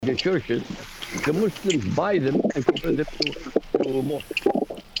the churches, the Muslims buy them and convert them to mosques.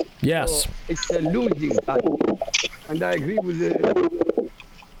 Yes. So it's a losing battle. And I agree with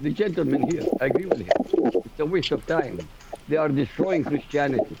the gentleman here. I agree with him. It's a waste of time. They are destroying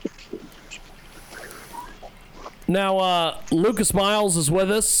Christianity. Now, Lucas Miles is with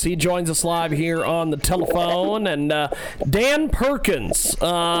us. He joins us live here on the telephone. And Dan Perkins,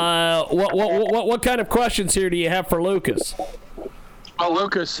 what kind of questions here do you have for Lucas? Well,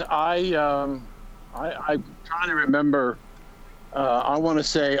 Lucas, I'm trying to remember. I want to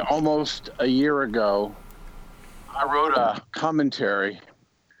say almost a year ago, I wrote a commentary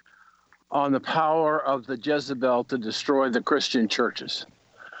on the power of the Jezebel to destroy the Christian churches.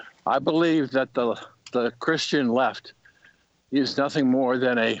 I believe that the Christian left is nothing more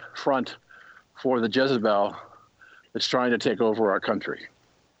than a front for the Jezebel that's trying to take over our country.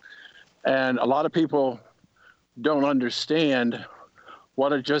 And a lot of people don't understand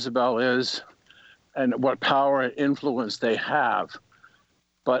what a Jezebel is and what power and influence they have.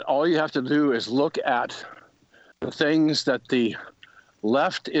 But all you have to do is look at the things that the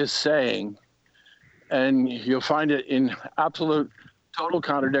left is saying, and you'll find it in absolute total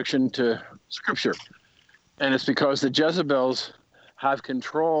contradiction to Scripture. And it's because the Jezebels have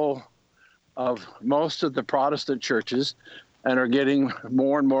control of most of the Protestant churches and are getting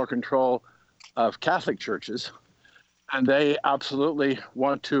more and more control of Catholic churches. And they absolutely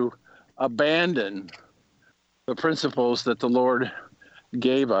want to abandon the principles that the Lord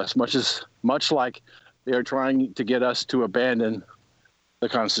gave us, much like they are trying to get us to abandon the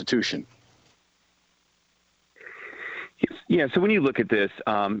Constitution. Yeah, so when you look at this,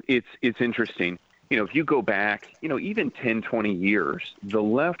 it's interesting. If you go back, even 10, 20 years, the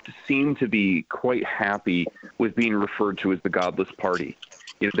left seemed to be quite happy with being referred to as the godless party.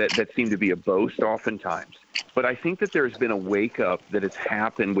 That seemed to be a boast oftentimes. But I think that there's been a wake-up that has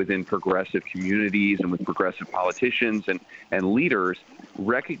happened within progressive communities and with progressive politicians and leaders,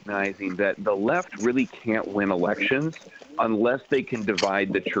 recognizing that the left really can't win elections unless they can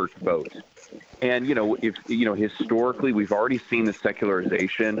divide the church vote. And, historically, we've already seen the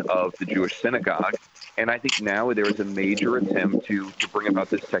secularization of the Jewish synagogue. And I think now there is a major attempt to bring about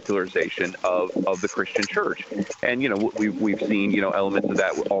this secularization of the Christian church. And, we've seen, elements of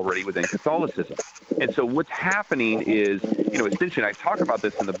that already within Catholicism. And so what's happening is, essentially, and I talk about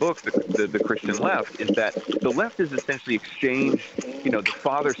this in the book, the Christian left, is that the left has essentially exchanged, the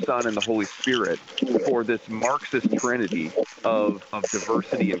Father, Son, and the Holy Spirit for this Marxist trinity of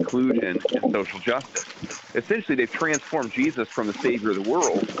diversity, inclusion, and social justice. Essentially, they've transformed Jesus from the Savior of the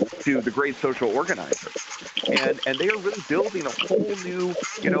world to the great social organizer. And they are really building a whole new,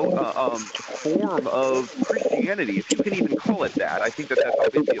 form of Christianity, if you can even call it that. I think that's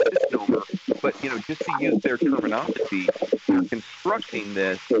obviously a misnomer, but, just to use their terminology, they're constructing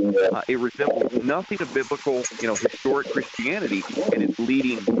this. It resembles nothing of biblical, historic Christianity, and it's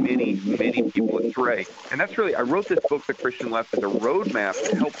leading many, many people astray. And that's really, I wrote this book, The Christian Left, as a roadmap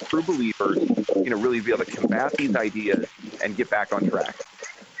to help true believers, really be able to combat these ideas and get back on track.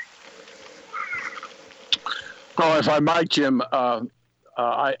 Well, if I might, Jim,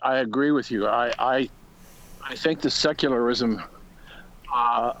 I agree with you. I think the secularism,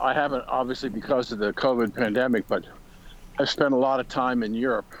 I haven't, obviously, because of the COVID pandemic, but I've spent a lot of time in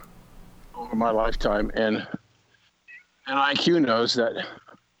Europe over my lifetime, and IQ knows that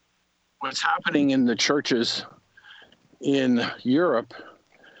what's happening in the churches in Europe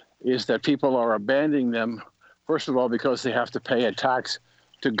is that people are abandoning them, first of all, because they have to pay a tax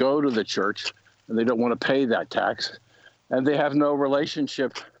to go to the church, and they don't want to pay that tax. And they have no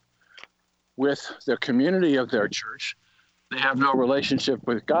relationship with the community of their church. They have no relationship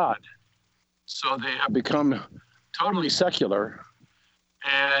with God. So they have become totally secular.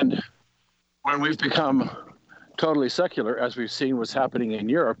 And when we've become totally secular, as we've seen what's happening in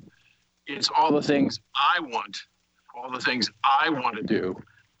Europe, it's all the things I want, all the things I want to do,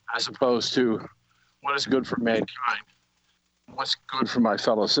 as opposed to what is good for mankind, what's good for my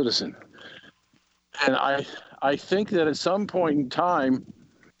fellow citizen. And I think that at some point in time,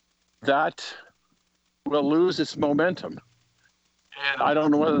 that will lose its momentum. And I don't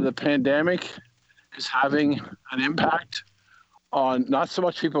know whether the pandemic is having an impact on not so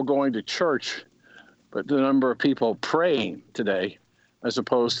much people going to church, but the number of people praying today, as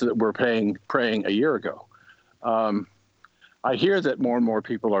opposed to that we're praying a year ago. I hear that more and more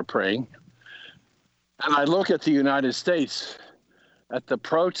people are praying. And I look at the United States, at the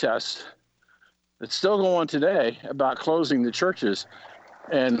protests that still go on today about closing the churches.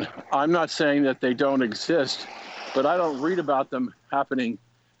 And I'm not saying that they don't exist, but I don't read about them happening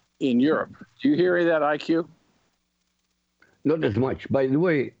in Europe. Do you hear any of that, IQ? not as much. By the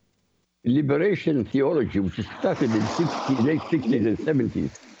way, liberation theology, which started in late 60s and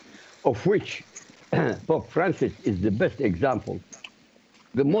 70s, of which Pope Francis is the best example.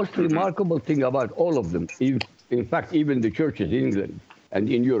 The most remarkable thing about all of them is, in fact, even the churches in England and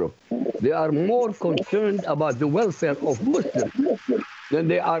in Europe, they are more concerned about the welfare of Muslims than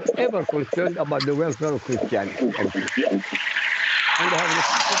they are ever concerned about the welfare of Christianity. And they have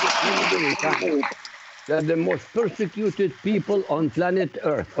repeated many times that the most persecuted people on planet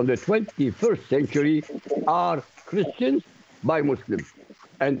Earth on the 21st century are Christians by Muslims.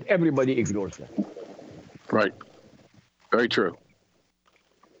 And everybody ignores that. Right. Very true.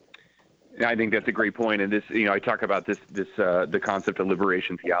 I think that's a great point. And this, I talk about the concept of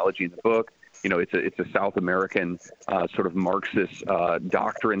liberation theology in the book. It's a South American sort of Marxist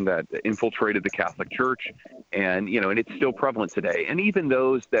doctrine that infiltrated the Catholic Church, and it's still prevalent today. And even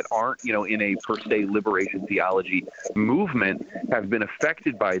those that aren't, in a per se liberation theology movement have been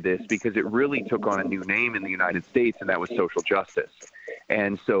affected by this because it really took on a new name in the United States, and that was social justice.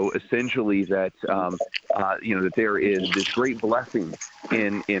 And so essentially that, that there is this great blessing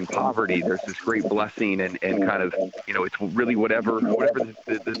in poverty. There's this great blessing and kind of, it's really whatever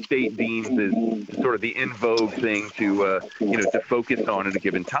the state deems is sort of the in vogue thing to focus on at a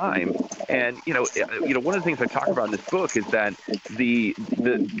given time. And, one of the things I talk about in this book is that the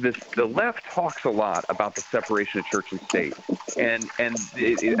left talks a lot about the separation of church and state and as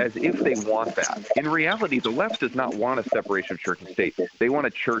if they want that. In reality, the left does not want a separation of church and state. They want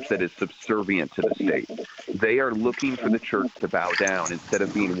a church that is subservient to the state. They are looking for the church to bow down. Instead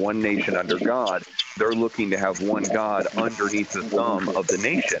of being one nation under God, they're looking to have one God underneath the thumb of the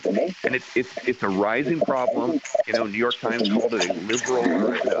nation. And it's a rising problem. New York Times called it a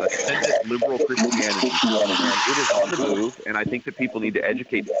ascendant liberal Christianity. And it is on the move, and I think that people need to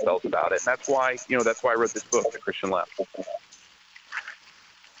educate themselves about it. And that's why I wrote this book, The Christian Left.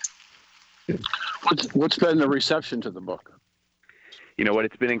 What's been the reception to the book? You know what?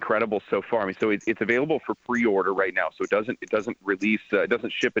 It's been incredible so far. I mean, so it's available for pre-order right now. So it doesn't release, it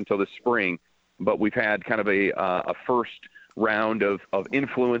doesn't ship until the spring. But we've had kind of a first round of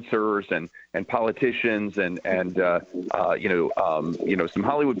influencers and politicians and some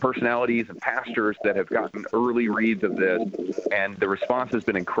Hollywood personalities and pastors that have gotten early reads of this, and the response has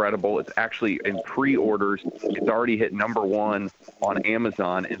been incredible. It's actually in pre-orders. It's already hit #1 on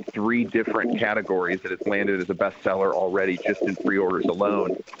Amazon in 3 different categories that it's landed as a bestseller already just in pre-orders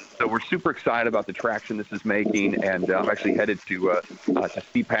alone. So we're super excited about the traction this is making, and I'm actually headed to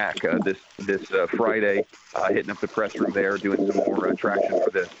CPAC this Friday, hitting up the press room there, doing some more traction for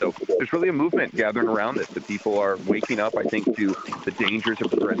this. So there's really a movement gathering around this, that people are waking up, I think, to the dangers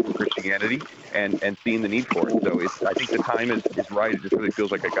of progressive Christianity and seeing the need for it. So I think the time is right. It just really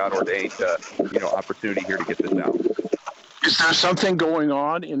feels like a God-ordained opportunity here to get this out. Is there something going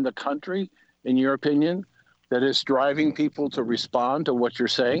on in the country, in your opinion, that is driving people to respond to what you're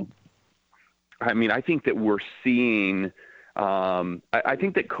saying? I mean, I think that we're seeing. I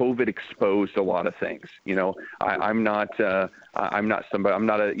think that COVID exposed a lot of things. I'm not somebody. I'm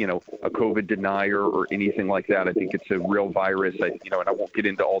not a COVID denier or anything like that. I think it's a real virus. And I won't get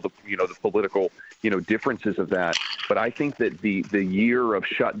into all the the political differences of that. But I think that the year of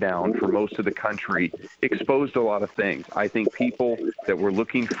shutdown for most of the country exposed a lot of things. I think people that were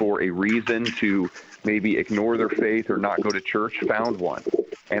looking for a reason to maybe ignore their faith or not go to church found one.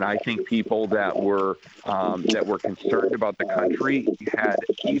 And I think people that were concerned about the country had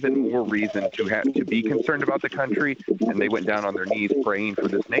even more reason to be concerned about the country, and they went down on their knees praying for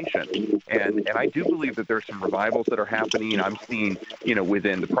this nation. And I do believe that there's some revivals that are happening. I'm seeing,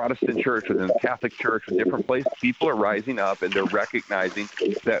 within the Protestant church, within the Catholic church, in different places, people are rising up and they're recognizing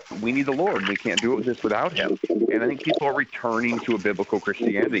that we need the Lord. We can't do this without Him. And I think people are returning to a biblical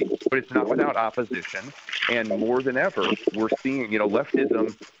Christianity, but it's not without opposition. And more than ever, we're seeing,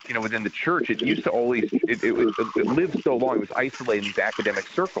 leftism, within the church. It used to always, it lived so long. It was isolated in these academic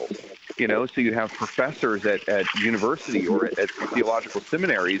circles, so you have professors at university or at theological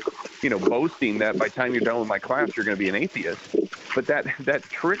seminaries, boasting that by the time you're done with my class, you're going to be an atheist. But that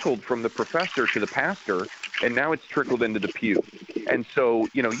trickled from the professor to the pastor, and now it's trickled into the pew. And so,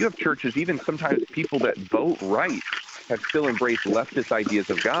 you have churches, even sometimes people that vote right have still embraced leftist ideas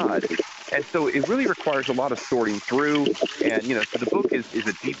of God. And so it really requires a lot of sorting through. And, so the book is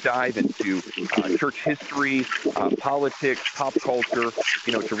a deep dive into church history, politics, pop culture,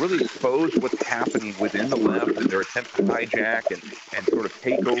 to really expose what's happening within the left and their attempt to hijack and sort of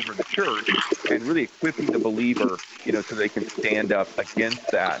take over the church, and really equipping the believer, so they can stand up against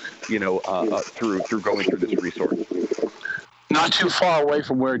that, through going through this resource. Not too far away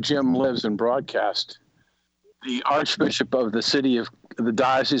from where Jim lives and broadcasts, the Archbishop of the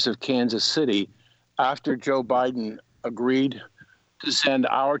Diocese of Kansas City, after Joe Biden agreed to send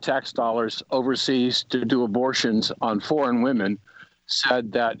our tax dollars overseas to do abortions on foreign women,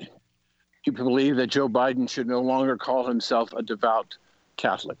 said that he believed that Joe Biden should no longer call himself a devout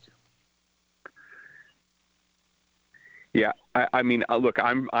Catholic. Yeah, I mean, look,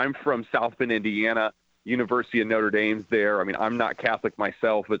 I'm from South Bend, Indiana. University of Notre Dame's there. I mean, I'm not Catholic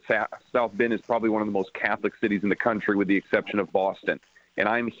myself, but South Bend is probably one of the most Catholic cities in the country, with the exception of Boston. And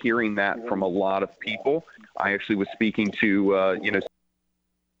I'm hearing that from a lot of people. I actually was speaking to,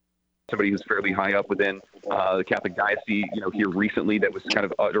 somebody who's fairly high up within the Catholic diocese, here recently, that was kind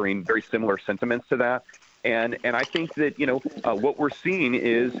of uttering very similar sentiments to that. And I think that, what we're seeing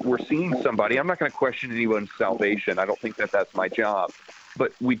is somebody, I'm not going to question anyone's salvation. I don't think that that's my job.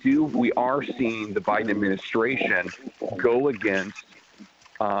 But we are seeing the Biden administration go against,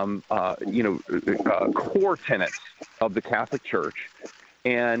 core tenets of the Catholic Church,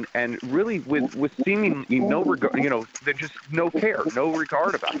 and really with seemingly no regard, they're just no care, no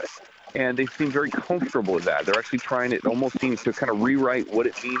regard about it. And they seem very comfortable with that. They're actually trying, it almost seems to kind of rewrite what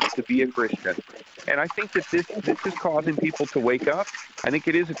it means to be a Christian. And I think that this is causing people to wake up. I think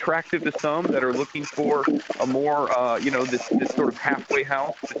it is attractive to some that are looking for a more, this sort of halfway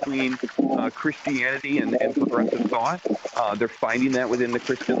house between Christianity and progressive thought. They're finding that within the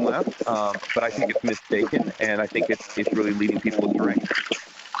Christian left, but I think it's mistaken, and I think it's really leading people astray.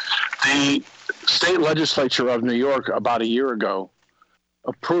 The state legislature of New York about a year ago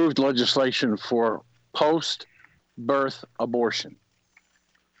approved legislation for post-birth abortion.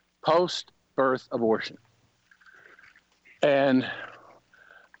 Post-birth abortion. And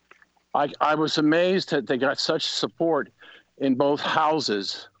I was amazed that they got such support in both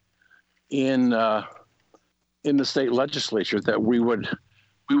houses in the state legislature that we would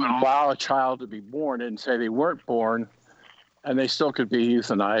allow a child to be born and say they weren't born and they still could be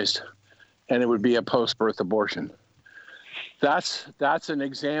euthanized, and it would be a post-birth abortion. That's an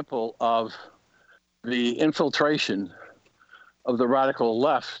example of the infiltration of the radical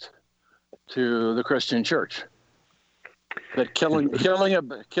left to the Christian church. That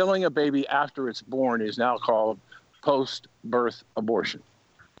killing a baby after it's born is now called post-birth abortion.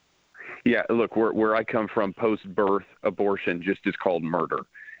 Yeah, look, where I come from, post-birth abortion just is called murder.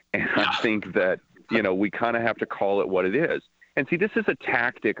 And I think that, we kind of have to call it what it is. And see, this is a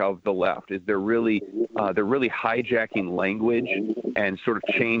tactic of the left. Is they're really hijacking language and sort of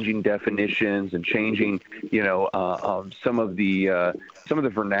changing definitions and changing, some of the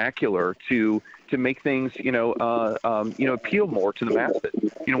vernacular to make things, appeal more to the masses.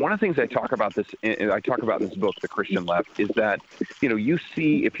 One of the things I talk about in this book, The Christian Left, is that, you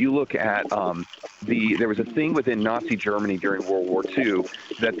see, if you look at there was a thing within Nazi Germany during World War II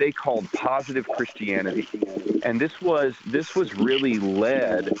that they called positive Christianity. And this was really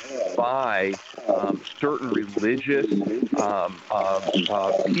led by certain religious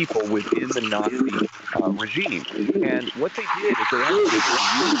people within the Nazi regime. And what they did is they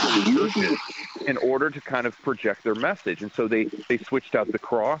actually used the churches in order to kind of project their message. And so they switched out the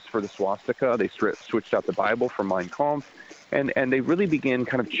cross for the swastika. They switched out the Bible for Mein Kampf. And they really began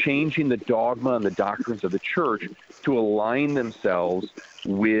kind of changing the dogma and the doctrines of the church to align themselves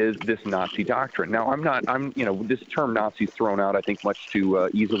with this Nazi doctrine. Now, this term Nazi is thrown out, I think, much too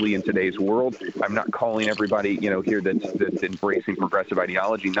easily in today's world. I'm not calling everybody, here that's embracing progressive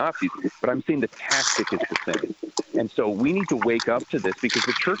ideology Nazis, but I'm saying the tactic is the same. And so we need to wake up to this, because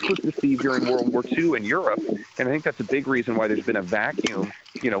the church was deceived during World War II in Europe, and I think that's a big reason why there's been a vacuum,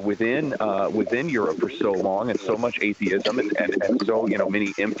 within Europe for so long, and so much atheism, and so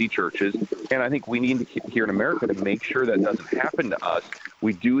many empty churches. And I think we need to, here in America, to make sure that doesn't happen to us.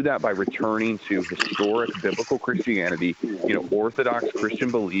 We do that by returning to historic biblical Christianity, Orthodox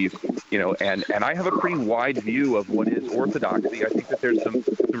Christian beliefs, and I have a pretty wide view of what is orthodoxy. I think that there's some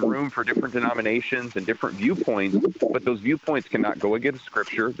room for different denominations and different viewpoints, but those viewpoints cannot go against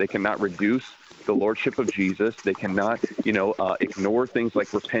Scripture. They cannot reduce the lordship of Jesus. They cannot, ignore things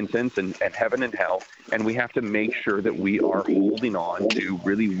like repentance and heaven and hell. And we have to make sure that we are holding on to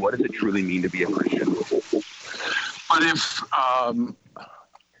really what does it truly mean to be a Christian. But if I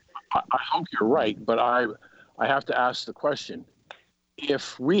hope you're right, but I have to ask the question: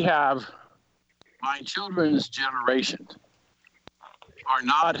 if we have my children's generation are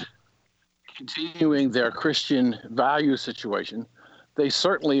not continuing their Christian value situation, they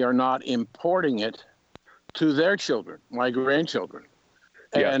certainly are not importing it to their children, my grandchildren.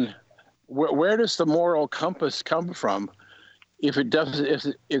 Yeah. And where does the moral compass come from if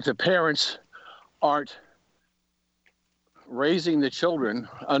the parents aren't raising the children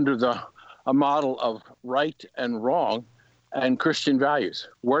under the a model of right and wrong and Christian values?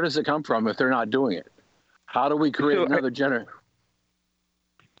 Where does it come from if they're not doing it? How do we create another generation?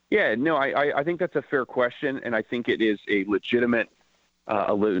 Yeah, no, I think that's a fair question, and I think it is a legitimate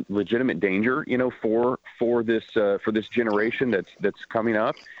danger, for this generation that's coming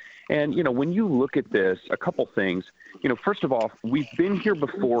up. And when you look at this, a couple things. First of all, we've been here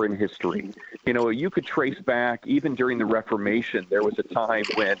before in history. You could trace back even during the Reformation. There was a time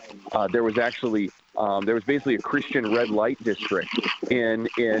when there was basically a Christian red light district in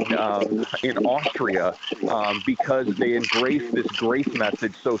Austria because they embraced this grace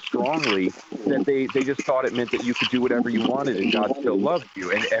message so strongly that they just thought it meant that you could do whatever you wanted and God still loved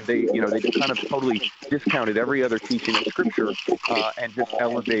you. And they just kind of totally discounted every other teaching of Scripture and just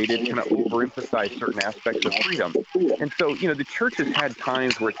elevated, kind of overemphasized certain aspects of freedom. And so, the church has had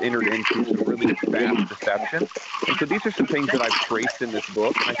times where it's entered into some really vast deception. And so these are some things that I've traced in this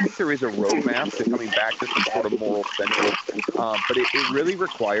book. And I think there is a roadmap to coming back to some sort of moral center. But it really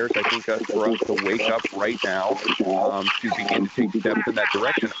requires, I think, for us to wake up right now to begin to take steps in that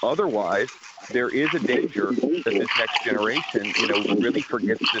direction. Otherwise, there is a danger that this next generation, really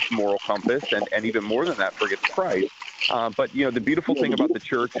forgets this moral compass and even more than that, forgets Christ. But, the beautiful thing about the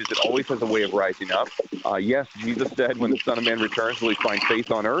church is it always has a way of rising up. Yes, Jesus said when the Son of Man returns, will he find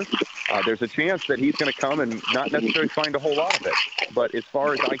faith on earth? There's a chance that he's going to come and not necessarily find a whole lot of it. But as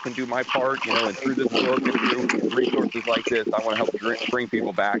far as I can do my part, and through this book and through resources like this, I want to help bring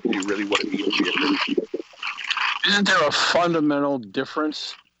people back to really what it means to be a Christian. Isn't there a fundamental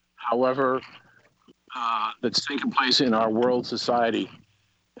difference, however, that's taken place in our world society?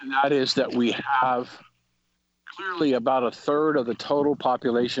 And that is that we have clearly about a third of the total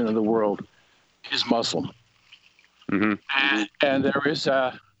population of the world is Muslim. Mm-hmm. And there is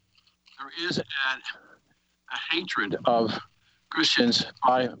a hatred of Christians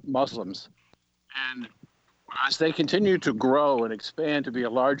by Muslims. And as they continue to grow and expand to be a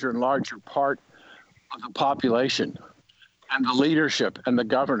larger and larger part of the population and the leadership and the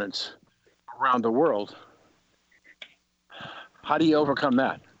governance around the world, how do you overcome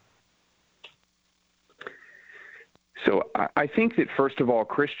that? So I think that, first of all,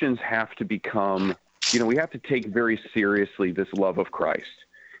 Christians have to become, we have to take very seriously this love of Christ.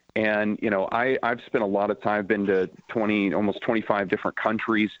 And, I've spent a lot of time, I've been to almost 25 different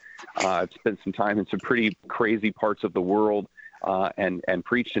countries. I've spent some time in some pretty crazy parts of the world and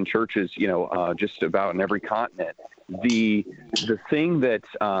preached in churches, just about in every continent. The thing that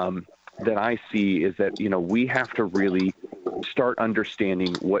I see is that, we have to really start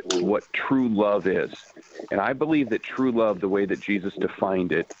understanding what true love is. And I believe that true love, the way that Jesus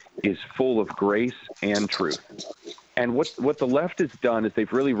defined it, is full of grace and truth. And what the left has done is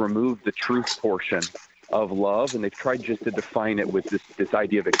they've really removed the truth portion of love, and they've tried just to define it with this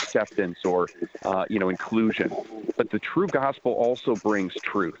idea of acceptance or inclusion. But the true gospel also brings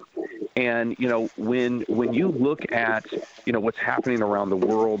truth. And when you look at what's happening around the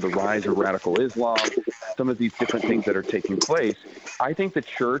world, the rise of radical Islam, some of these different things that are taking place, I think the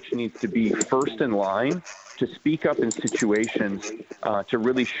church needs to be first in line to speak up in situations to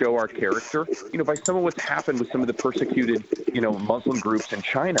really show our character. By some of what's happened with some of the persecuted, Muslim groups in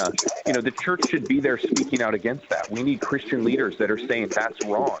China, the church should be there speaking out against that. We need Christian leaders that are saying that's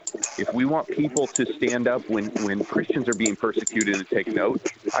wrong. If we want people to stand up when Christians are being persecuted and take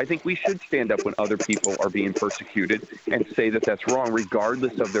note, I think we should stand up when other people are being persecuted and say that that's wrong,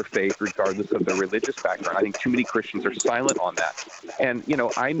 regardless of their faith, regardless of their religious background. I think too many Christians are silent on that. And,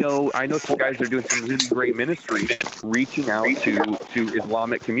 I know some guys that are doing some really great ministry, reaching out to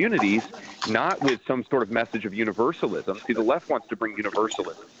Islamic communities, not with some sort of message of universalism. See, the left wants to bring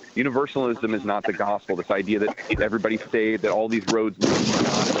universalism. Universalism is not the gospel. This idea that everybody's saved, that all these roads lead to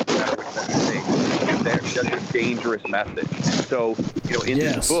God, no matter which one you take. That's just a dangerous message. So, in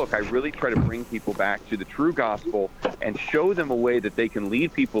this book, I really try to bring people back to the true gospel and show them a way that they can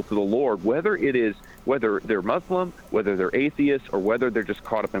lead people to the Lord, whether they're Muslim, whether they're atheists, or whether they're just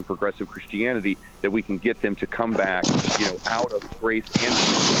caught up in progressive Christianity, that we can get them to come back, out of grace and.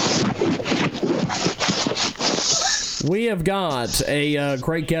 We have got a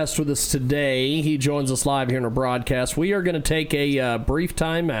great guest with us today. He joins us live here in our broadcast. We are going to take a brief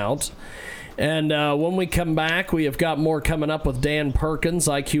time out. And when we come back, we have got more coming up with Dan Perkins,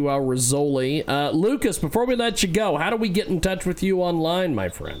 IQL Rizzoli. Lucas, before we let you go, how do we get in touch with you online, my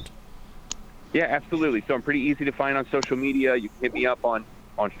friend? Yeah, absolutely. So I'm pretty easy to find on social media. You can hit me up on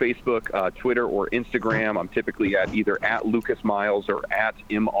Facebook, Twitter, or Instagram. I'm typically either at Lucas Miles or at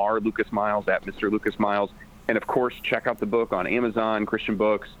Mr. Lucas Miles, at Mr. Lucas Miles. And, of course, check out the book on Amazon,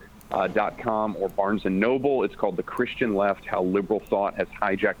 ChristianBooks.com, or Barnes & Noble. It's called The Christian Left, How Liberal Thought Has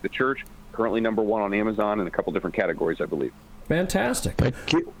Hijacked the Church. currently number 1 on Amazon in a couple different categories, I believe. Fantastic.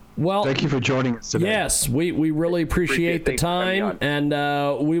 Thank you. Well, thank you for joining us today. Yes, we really appreciate the time, and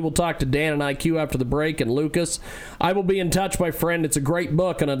we will talk to Dan and IQ after the break. And Lucas, I will be in touch, my friend. It's a great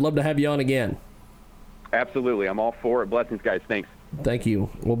book, and I'd love to have you on again. Absolutely. I'm all for it. Blessings, guys. Thanks. Thank you.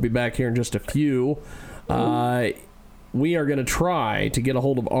 We'll be back here in just a few. We are going to try to get a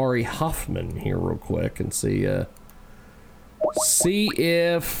hold of Ari Hoffman here real quick and see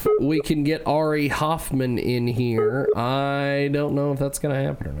if we can get Ari Hoffman in here. I don't know if that's going to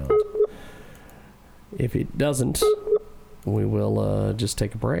happen or not. If it doesn't, we will just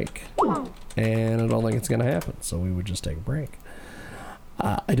take a break. And I don't think it's going to happen, so we would just take a break.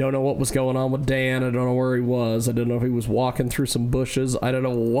 I don't know what was going on with Dan. I don't know where he was. I don't know if he was walking through some bushes. I don't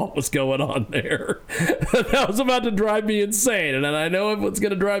know what was going on there. That was about to drive me insane. And I know if it's going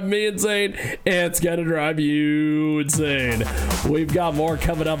to drive me insane, it's going to drive you insane. We've got more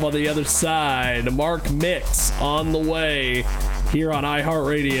coming up on the other side. Mark Mix on the way here on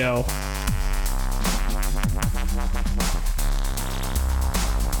iHeartRadio.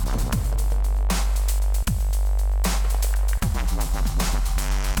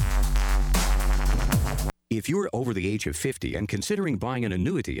 If you're over the age of 50 and considering buying an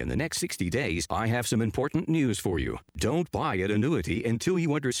annuity in the next 60 days, I have some important news for you. Don't buy an annuity until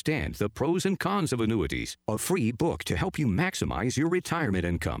you understand the pros and cons of annuities. A free book to help you maximize your retirement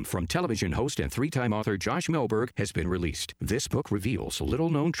income from television host and 3-time author Josh Melberg has been released. This book reveals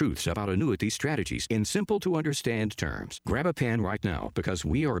little-known truths about annuity strategies in simple-to-understand terms. Grab a pen right now because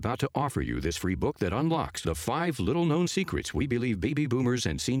we are about to offer you this free book that unlocks the 5 little-known secrets we believe baby boomers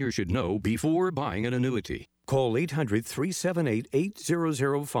and seniors should know before buying an annuity. Call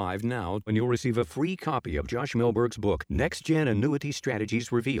 800-378-8005 now and you'll receive a free copy of Josh Melberg's book, Next Gen Annuity Strategies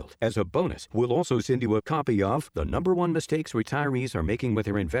Revealed. As a bonus, we'll also send you a copy of The #1 Mistakes Retirees Are Making with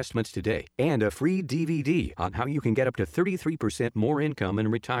Their Investments Today and a free DVD on how you can get up to 33% more income in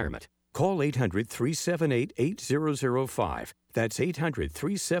retirement. Call 800-378-8005. That's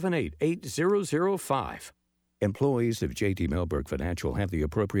 800-378-8005. Employees of J.D. Melberg Financial have the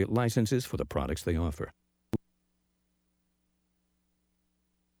appropriate licenses for the products they offer.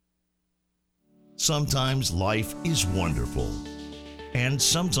 Sometimes life is wonderful, and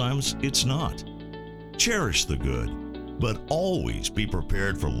sometimes it's not. Cherish the good, but always be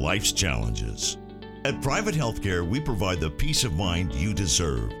prepared for life's challenges. At Private Healthcare, we provide the peace of mind you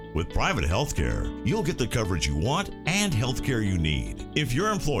deserve. With Private Healthcare, you'll get the coverage you want and healthcare you need. If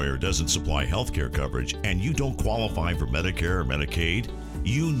your employer doesn't supply healthcare coverage and you don't qualify for Medicare or Medicaid,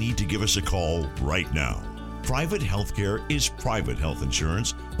 you need to give us a call right now. Private Healthcare is private health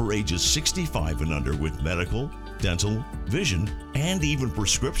insurance for ages 65 and under with medical, dental, vision, and even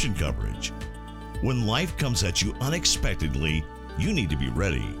prescription coverage. When life comes at you unexpectedly, you need to be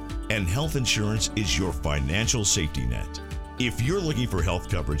ready, and health insurance is your financial safety net. If you're looking for health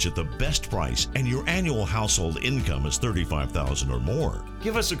coverage at the best price and your annual household income is $35,000 or more,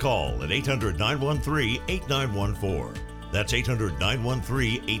 give us a call at 800-913-8914. That's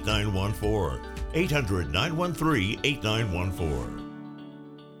 800-913-8914. 800-913-8914.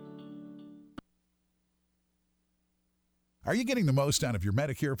 Are you getting the most out of your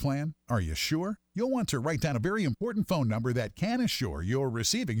Medicare plan? Are you sure? You'll want to write down a very important phone number that can assure you're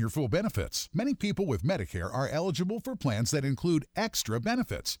receiving your full benefits. Many people with Medicare are eligible for plans that include extra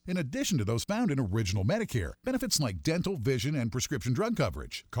benefits, in addition to those found in original Medicare. Benefits like dental, vision, and prescription drug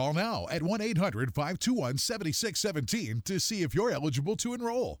coverage. Call now at 1-800-521-7617 to see if you're eligible to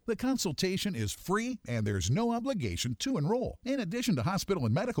enroll. The consultation is free, and there's no obligation to enroll. In addition to hospital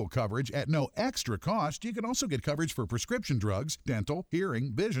and medical coverage at no extra cost, you can also get coverage for prescription drugs, dental,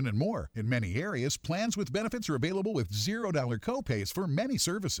 hearing, vision, and more. In many areas, plans with benefits are available with $0 copays for many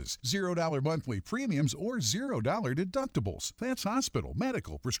services, $0 monthly premiums, or $0 deductibles. That's hospital,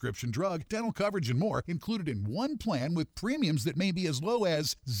 medical, prescription drug, dental coverage, and more included in one plan with premiums that may be as low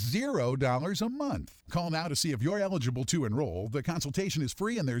as $0 a month. Call now to see if you're eligible to enroll. The consultation is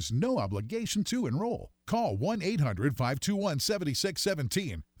free and there's no obligation to enroll. Call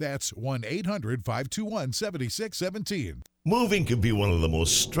 1-800-521-7617. That's 1-800-521-7617. Moving can be one of the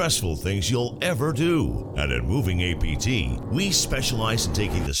most stressful things you'll ever do. And at Moving APT, we specialize in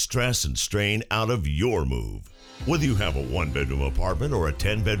taking the stress and strain out of your move. Whether you have a 1-bedroom apartment or a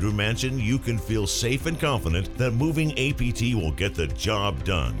 10-bedroom mansion, you can feel safe and confident that Moving APT will get the job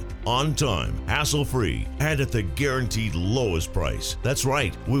done. On time, hassle-free, and at the guaranteed lowest price. That's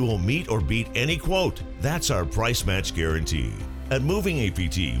right, we will meet or beat any quote. That's our price match guarantee. At Moving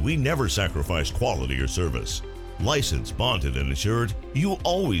APT, we never sacrifice quality or service. Licensed, bonded, and insured, you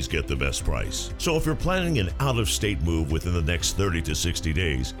always get the best price. So if you're planning an out-of-state move within the next 30 to 60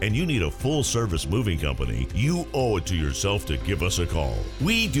 days and you need a full-service moving company, you owe it to yourself to give us a call.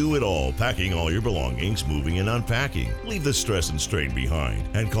 We do it all, packing all your belongings, moving and unpacking. Leave the stress and strain behind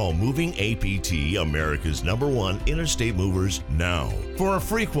and call Moving APT, America's #1 interstate movers, now. For a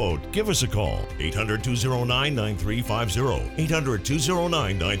free quote, give us a call, 800-209-9350,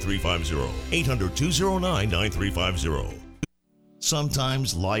 800-209-9350, 800-209-9350.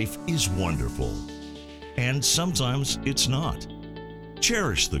 Sometimes life is wonderful, and sometimes it's not.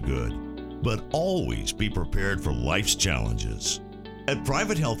 Cherish the good, but always be prepared for life's challenges. At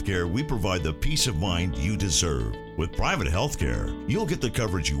Private Healthcare, we provide the peace of mind you deserve. With private healthcare, you'll get the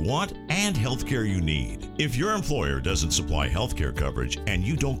coverage you want and healthcare you need. If your employer doesn't supply healthcare coverage and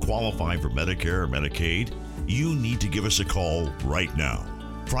you don't qualify for Medicare or Medicaid, you need to give us a call right now.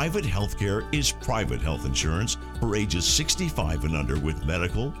 Private healthcare is private health insurance for ages 65 and under with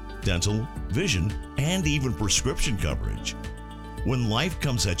medical, dental, vision, and even prescription coverage. When life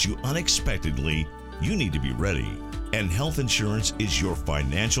comes at you unexpectedly, you need to be ready, and health insurance is your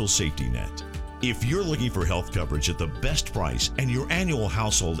financial safety net. If you're looking for health coverage at the best price and your annual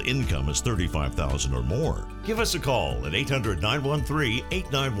household income is $35,000 or more, give us a call at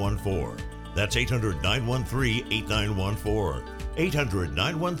 800-913-8914. That's 800-913-8914.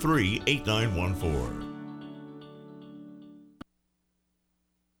 800-913-8914.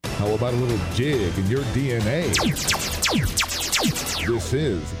 How about a little jig in your DNA? This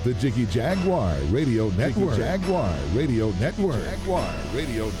is the Jiggy Jaguar Radio Network. Jiggy Jaguar Radio Network. Jaguar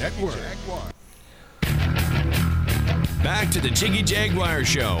Radio Network. Back to the Jiggy Jaguar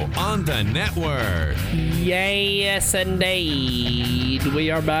Show on the network. Yes, indeed. We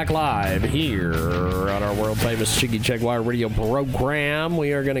are back live here on our world-famous Jiggy Jaguar radio program.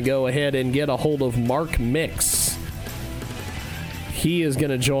 We are going to go ahead and get a hold of Mark Mix. He is going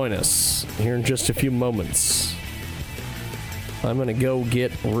to join us here in just a few moments. I'm going to go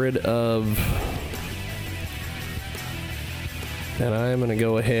get rid of... And I'm going to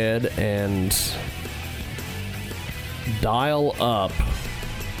go ahead and... dial up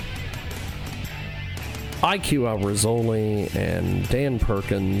IQ Alvarzoli and Dan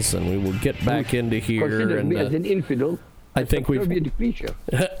Perkins, and we will get back into here. Consider and me as an infidel. I think we've.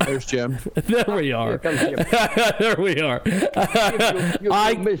 There's Jim. There we are. There we are.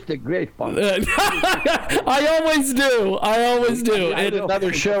 You missed a great part. I always do.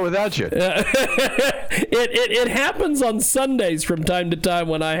 Another show without you. It happens on Sundays from time to time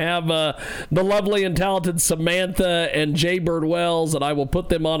when I have the lovely and talented Samantha and Jay Bird Wells, and I will put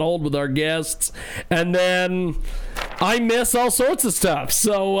them on hold with our guests, and then I miss all sorts of stuff.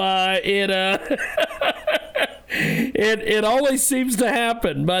 So It always seems to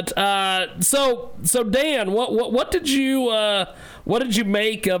happen, but so Dan, what did you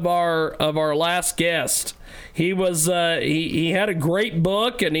make of our last guest? He was he had a great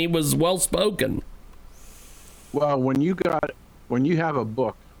book and he was well spoken. Well, when you have a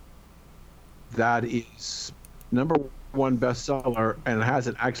book that is #1 bestseller and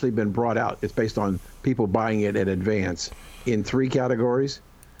hasn't actually been brought out, it's based on people buying it in advance in 3 categories.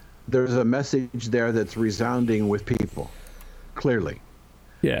 There's a message there that's resounding with people, clearly.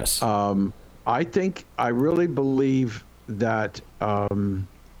 Yes. I really believe that the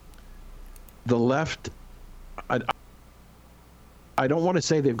left, I don't want to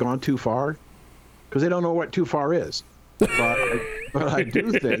say they've gone too far, because they don't know what too far is. But I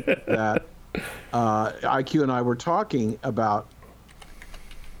do think that IQ and I were talking about,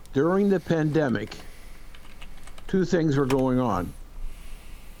 during the pandemic, 2 things were going on.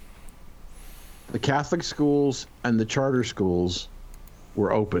 The Catholic schools and the charter schools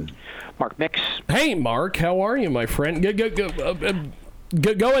were open. Mark Mix. Hey, Mark, how are you, my friend? Go ahead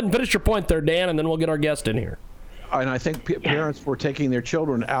and finish your point there, Dan, and then we'll get our guest in here. And I think parents were taking their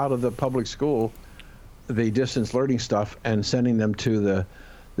children out of the public school, the distance learning stuff, and sending them to the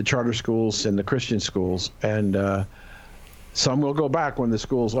charter schools and the Christian schools. And some will go back when the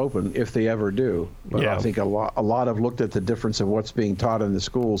schools open, if they ever do. But yeah. I think a lot have looked at the difference of what's being taught in the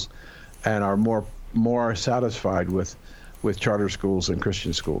schools and are more satisfied with charter schools and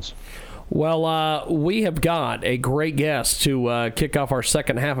Christian schools. Well, we have got a great guest to kick off our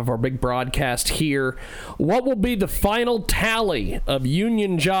second half of our big broadcast here. What will be the final tally of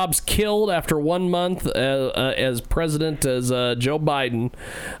union jobs killed after 1 month as president, as Joe Biden,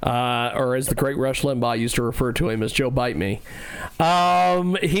 or as the great Rush Limbaugh used to refer to him as Joe Bite Me.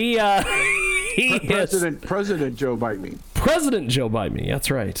 President Joe Bite Me. President Joe Bite Me,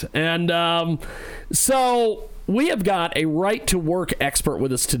 that's right. And so We have got a right-to-work expert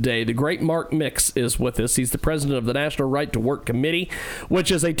with us today. The great Mark Mix is with us. He's the president of the National Right to Work Committee,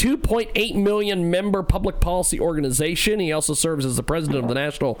 which is a 2.8 million member public policy organization. He also serves as the president of the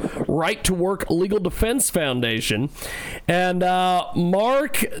National Right to Work Legal Defense Foundation. And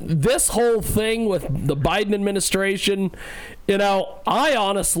Mark, this whole thing with the Biden administration, you know, I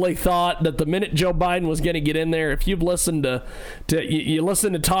honestly thought that the minute Joe Biden was going to get in there, if you've listened to you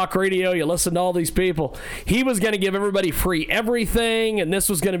listen to talk radio, you listen to all these people, he was going to give everybody free everything, and this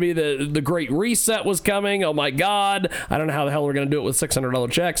was going to be the great reset was coming. Oh my God, I don't know how the hell we're going to do it with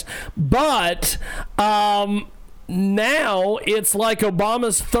 $600 checks, but now it's like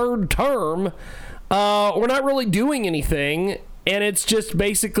Obama's third term. We're not really doing anything, and it's just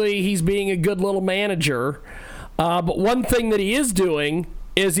basically he's being a good little manager. But one thing that he is doing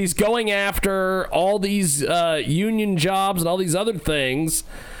is he's going after all these union jobs and all these other things.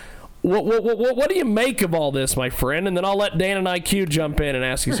 What do you make of all this, my friend? And then I'll let Dan and IQ jump in and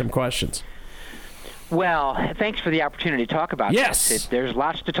ask you some questions. Well, thanks for the opportunity to talk about this. There's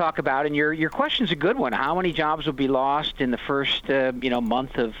lots to talk about, and your question's a good one. How many jobs will be lost in the first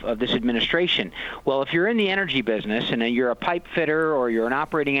month of this administration? Well, if you're in the energy business and you're a pipe fitter or you're an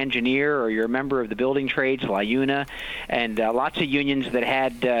operating engineer or you're a member of the building trades, LIUNA, and lots of unions that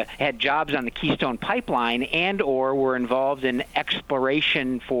had jobs on the Keystone Pipeline and or were involved in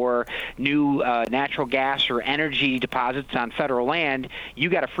exploration for new natural gas or energy deposits on federal land, you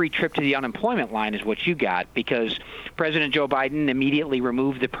got a free trip to the unemployment line is what you got, because President Joe Biden immediately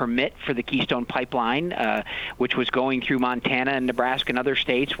removed the permit for the Keystone Pipeline, which was going through Montana and Nebraska and other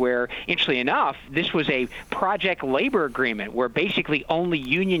states where, interestingly enough, this was a project labor agreement where basically only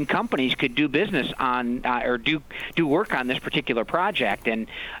union companies could do business on or do work on this particular project. And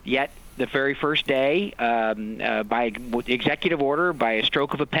yet the very first day, by executive order, by a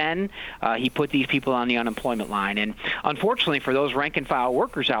stroke of a pen, he put these people on the unemployment line. And unfortunately for those rank-and-file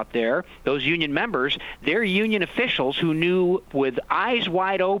workers out there, those union members, they're union officials who knew with eyes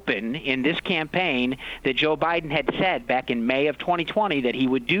wide open in this campaign that Joe Biden had said back in May of 2020 that he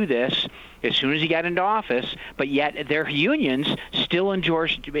would do this as soon as he got into office, but yet their unions still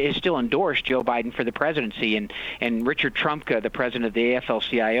endorsed Joe Biden for the presidency. And Richard Trumka, the president of the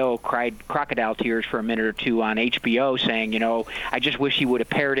AFL-CIO, cried crocodile tears for a minute or two on HBO saying, I just wish he would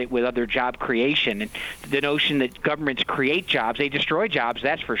have paired it with other job creation. And the notion that governments create jobs, they destroy jobs,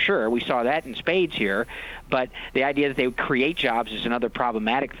 that's for sure. We saw that in spades here. But the idea that they would create jobs is another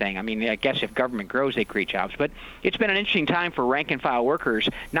problematic thing. I mean, I guess if government grows, they create jobs. But it's been an interesting time for rank-and-file workers,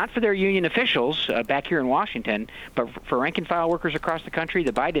 not for their union officials back here in Washington, but for rank-and-file workers across the country.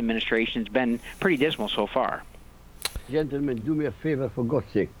 The Biden administration has been pretty dismal so far. Gentlemen, do me a favor, for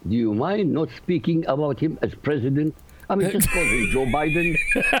God's sake. Do you mind not speaking about him as president? I mean, just call him Joe Biden.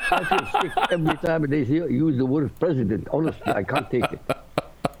 I feel sick every time they use the word president. Honestly, I can't take it.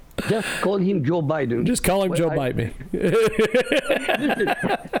 Just call him Joe Biden. Just call him Joe Biden. Listen,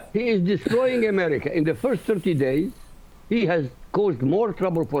 he is destroying America. In the first 30 days, he has caused more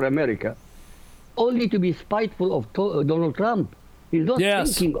trouble for America, only to be spiteful of Donald Trump. He's not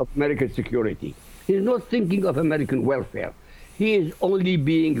thinking of American security. He's not thinking of American welfare. He is only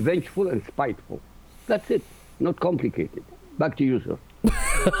being vengeful and spiteful. That's it. Not complicated. Back to you, sir.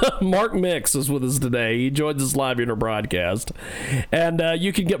 Mark Mix is with us today. He joins us live in our broadcast. And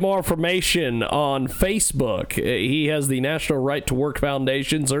you can get more information on Facebook. He has the National Right to Work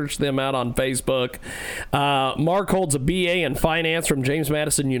Foundation. Search them out on Facebook. Mark holds a BA in Finance from James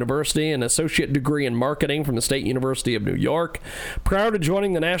Madison University, an associate degree in Marketing from the State University of New York. Prior to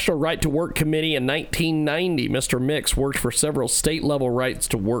joining the National Right to Work Committee in 1990, Mr. Mix worked for several state-level rights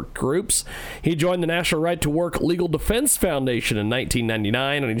to work groups. He joined the National Right to Work Legal Defense Foundation in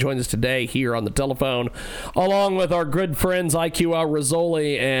 1999, and he joins us today here on the telephone, along with our good friends IQ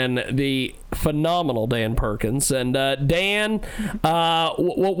Rizzoli and the phenomenal Dan Perkins. And Dan,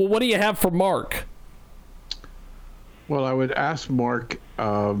 what do you have for Mark? Well, I would ask Mark.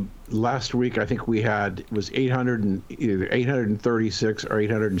 Last week, I think we had either 836 or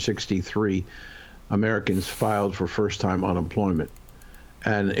 863 Americans filed for first-time unemployment,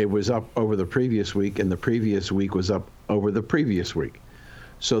 and it was up over the previous week, and the previous week was up over the previous week,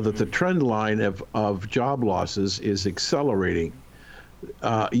 so that the trend line of job losses is accelerating.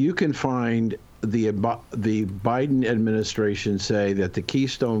 You can find the Biden administration say that the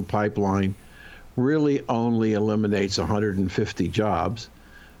Keystone Pipeline really only eliminates 150 jobs.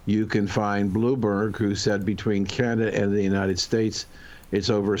 You can find Bloomberg, who said between Canada and the United States, it's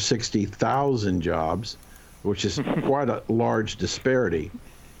over 60,000 jobs, which is quite a large disparity.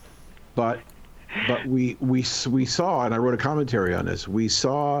 But we saw, and I wrote a commentary on this, we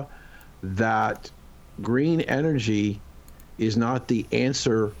saw that green energy is not the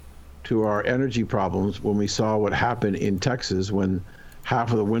answer to our energy problems when we saw what happened in Texas when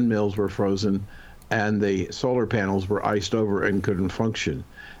half of the windmills were frozen and the solar panels were iced over and couldn't function.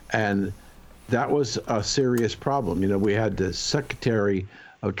 And that was a serious problem. You know, we had the Secretary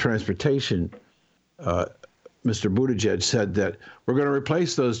of Transportation, Mr. Buttigieg, said that we're going to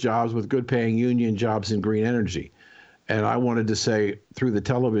replace those jobs with good-paying union jobs in green energy. And I wanted to say through the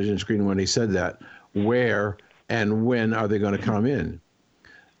television screen when he said that, where and when are they going to come in?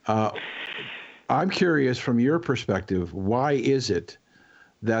 I'm curious from your perspective, why is it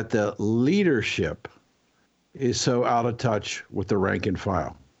that the leadership is so out of touch with the rank and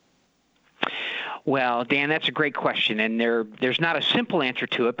file? Well, Dan, that's a great question, and there's not a simple answer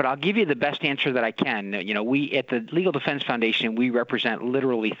to it, but I'll give you the best answer that I can. You know, we at the Legal Defense Foundation, we represent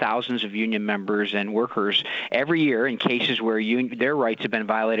literally thousands of union members and workers every year in cases where their rights have been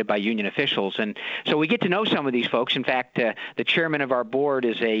violated by union officials, and so we get to know some of these folks. In fact, the chairman of our board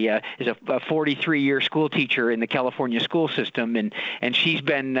is a 43-year school teacher in the California school system, and she's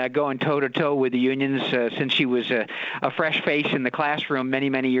been going toe-to-toe with the unions since she was a fresh face in the classroom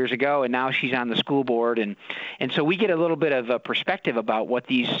many years ago, and now she's on the school board, and so we get a little bit of a perspective about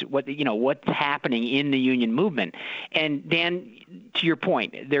what's happening in the union movement. And Dan, to your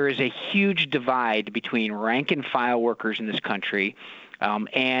point, there is a huge divide between rank and file workers in this country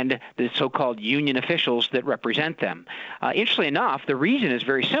and the so-called union officials that represent them. Interestingly enough, the reason is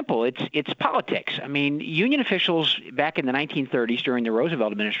very simple. It's politics. I mean, union officials back in the 1930s during the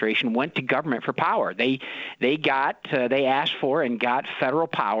Roosevelt administration went to government for power. They asked for and got federal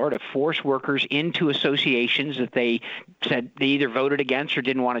power to force workers into associations that they said they either voted against or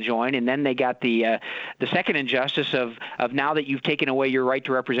didn't want to join, and then they got the second injustice of now that you've taken away your right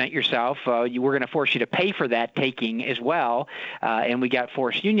to represent yourself, we're going to force you to pay for that taking as well, and we got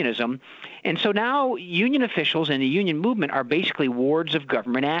forced unionism. And so now union officials and the union movement are basically wards of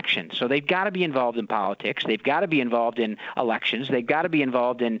government action. So they've got to be involved in politics. They've got to be involved in elections. They've got to be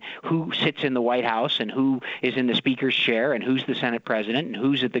involved in who sits in the White House and who is in the speaker's chair and who's the Senate president and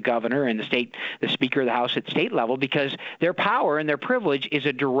who's at the governor and the speaker of the House at state level, because their power and their privilege is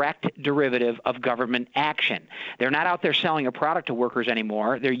a direct derivative of government action. They're not out there selling a product to workers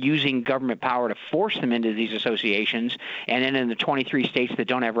anymore. They're using government power to force them into these associations, and then in the 23 states that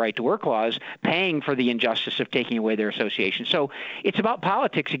don't have right to work laws, paying for the injustice of taking away their association. So it's about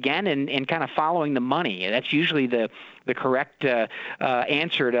politics again and kind of following the money. That's usually the correct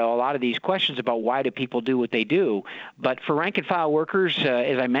answer to a lot of these questions about why do people do what they do. But for rank and file workers,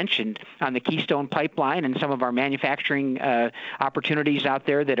 as I mentioned, on the Keystone Pipeline and some of our manufacturing opportunities out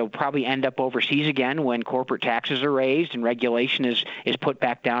there that will probably end up overseas again when corporate taxes are raised and regulation is put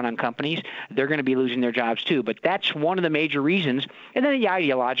back down on companies, they're going to be losing their jobs too. But that's one of the major reasons. And then the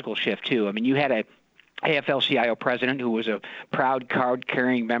ideological shift too. I mean, you had a AFL-CIO president who was a proud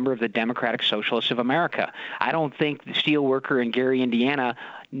card-carrying member of the Democratic Socialists of America. I don't think the steel worker in Gary, Indiana,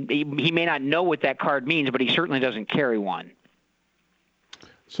 he may not know what that card means, but he certainly doesn't carry one.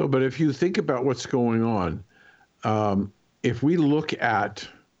 So, but if you think about what's going on, if we look at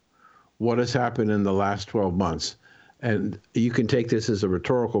what has happened in the last 12 months, and you can take this as a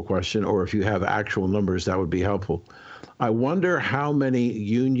rhetorical question, or if you have actual numbers, that would be helpful. I wonder how many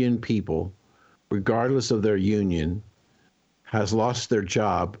union people, regardless of their union, has lost their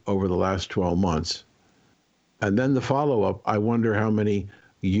job over the last 12 months. And then the follow-up, I wonder how many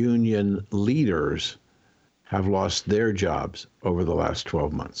union leaders have lost their jobs over the last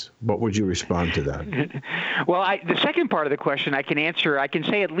 12 months. What would you respond to that? Well, the second part of the question I can answer, I can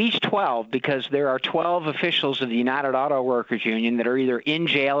say at least 12, because there are 12 officials of the United Auto Workers Union that are either in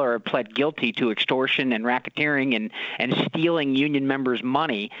jail or have pled guilty to extortion and racketeering and stealing union members'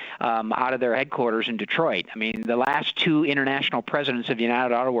 money out of their headquarters in Detroit. I mean, the last two international presidents of the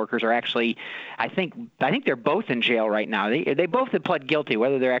United Auto Workers are actually, I think they're both in jail right now. They both have pled guilty.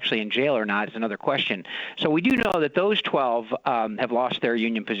 Whether they're actually in jail or not is another question. So we do know that those 12 have lost their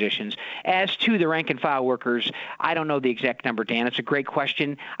union positions. As to the rank and file workers, I don't know the exact number, Dan. It's a great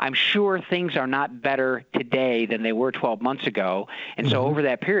question. I'm sure things are not better today than they were 12 months ago. And so over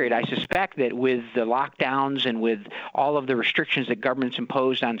that period, I suspect that with the lockdowns and with all of the restrictions that governments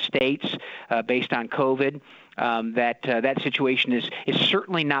imposed on states based on COVID, that situation is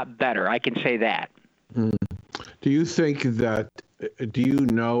certainly not better. I can say that. Do you think that, do you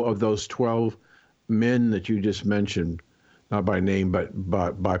know of those 12 men that you just mentioned, not by name,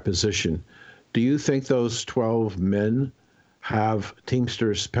 but by position, do you think those 12 men have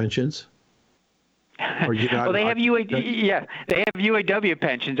Teamsters pensions? Or well, they have they have UAW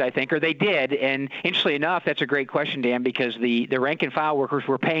pensions, I think, or they did. And interestingly enough, that's a great question, Dan, because the rank and file workers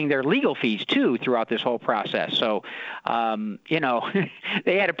were paying their legal fees too throughout this whole process. So,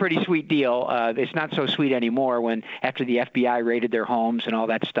 they had a pretty sweet deal. It's not so sweet anymore when after the FBI raided their homes and all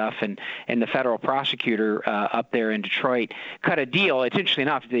that stuff, and the federal prosecutor up there in Detroit cut a deal. It's interesting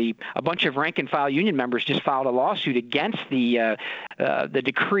enough, a bunch of rank and file union members just filed a lawsuit against the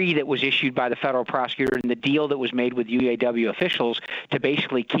decree that was issued by the federal prosecutor and the deal that was made with UAW officials to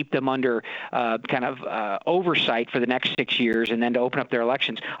basically keep them under oversight for the next 6 years and then to open up their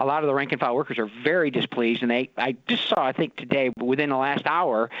elections. A lot of the rank and file workers are very displeased, and I just saw, I think today, within the last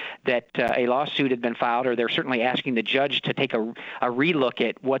hour, that a lawsuit had been filed, or they're certainly asking the judge to take a relook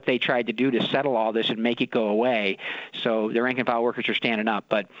at what they tried to do to settle all this and make it go away. So the rank and file workers are standing up,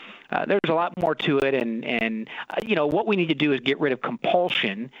 but there's a lot more to it, and what we need to do is get rid of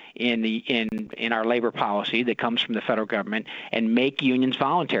compulsion in our labor policy that comes from the federal government and make unions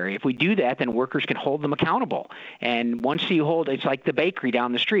voluntary. If we do that, then workers can hold them accountable. And once you hold, it's like the bakery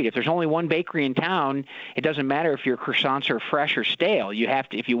down the street. If there's only one bakery in town, it doesn't matter if your croissants are fresh or stale. You have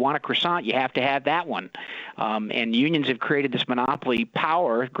to, if you want a croissant, you have to have that one. And unions have created this monopoly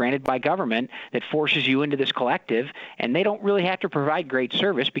power granted by government that forces you into this collective, and they don't really have to provide great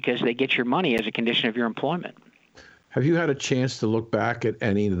service because they get your money as a condition of your employment. Have you had a chance to look back at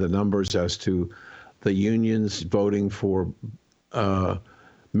any of the numbers as to the unions voting for Mr.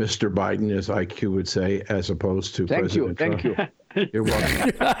 Biden, as IQ would say, as opposed to President Trump? Thank you. You're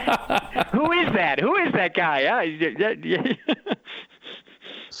welcome. Who is that? Who is that guy?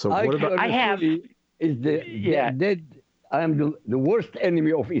 So what about? I have. I am the worst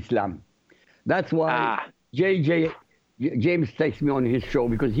enemy of Islam. That's why James takes me on his show,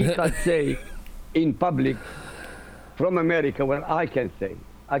 because he can't say in public from America what I can say.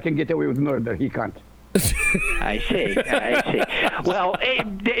 I can get away with murder. He can't. I see. Well,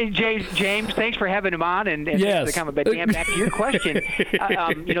 James, thanks for having him on, and yes. Thanks for coming. But Dan, back to your question,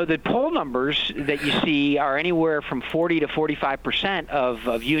 the poll numbers that you see are anywhere from 40 to 45%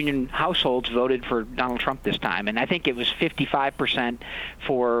 of union households voted for Donald Trump this time, and I think it was 55%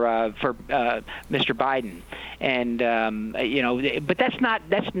 for Mr. Biden. And but that's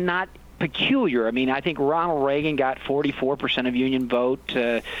not peculiar. I mean, I think Ronald Reagan got 44% of union vote.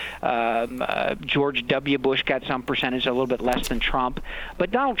 George W. Bush got some percentage, a little bit less than Trump.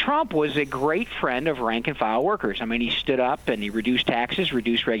 But Donald Trump was a great friend of rank and file workers. I mean, he stood up and he reduced taxes,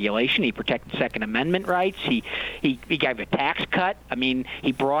 reduced regulation. He protected Second Amendment rights. He gave a tax cut. I mean,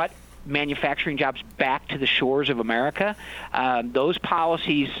 he brought manufacturing jobs back to the shores of America. Those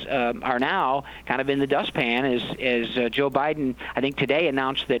policies are now kind of in the dustpan as Joe Biden, I think today,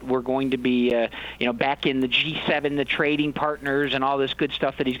 announced that we're going to be back in the G7, the trading partners, and all this good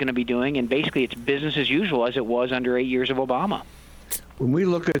stuff that he's going to be doing. And basically it's business as usual as it was under 8 years of Obama. When we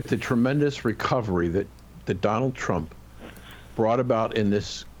look at the tremendous recovery that Donald Trump brought about in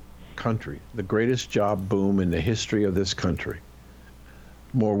this country, the greatest job boom in the history of this country,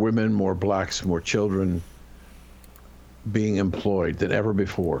 more women, more blacks, more children being employed than ever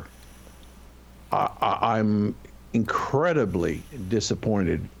before. I'm incredibly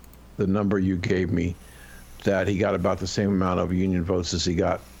disappointed, the number you gave me, that he got about the same amount of union votes as he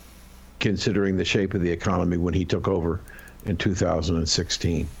got, considering the shape of the economy when he took over in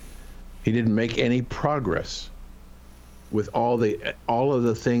 2016. He didn't make any progress with all of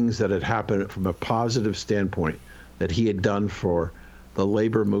the things that had happened from a positive standpoint that he had done for the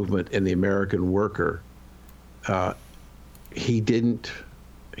labor movement and the American worker. He didn't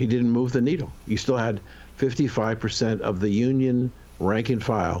move the needle. You still had 55% of the union rank and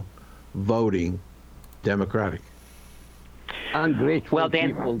file voting Democratic. Ungrateful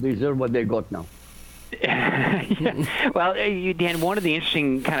people deserve what they got now. Well, Dan, one of the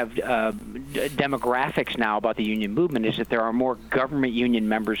interesting kind of demographics now about the union movement is that there are more government union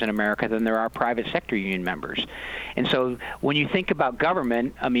members in America than there are private sector union members. And so when you think about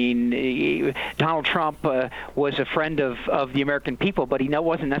government, I mean, Donald Trump was a friend of the American people, but he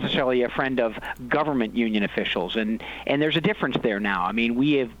wasn't necessarily a friend of government union officials. And there's a difference there now. I mean,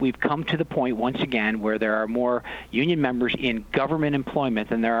 we've come to the point once again where there are more union members in government employment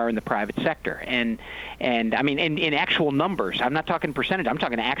than there are in the private sector. And I mean, in actual numbers, I'm not talking percentage, I'm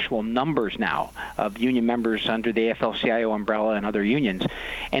talking actual numbers now of union members under the AFL-CIO umbrella and other unions.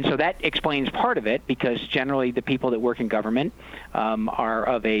 And so that explains part of it, because generally the people that work in government are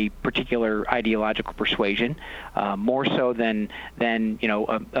of a particular ideological persuasion, more so than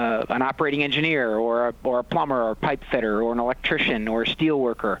an operating engineer or a plumber or a pipe fitter or an electrician or a steel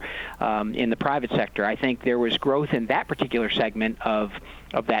worker in the private sector. I think there was growth in that particular segment of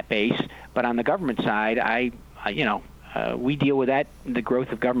that base, But on the government side, we deal with that, the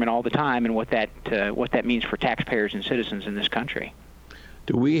growth of government all the time, and what that means for taxpayers and citizens in this country.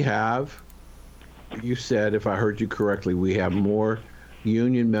 Do we have, you said, if I heard you correctly, we have more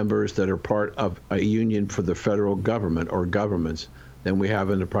union members that are part of a union for the federal government or governments than we have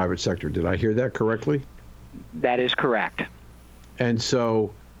in the private sector. Did I hear that correctly? That is correct. And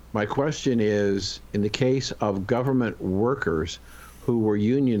so my question is, in the case of government workers who were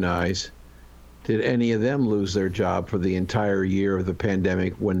unionized, did any of them lose their job for the entire year of the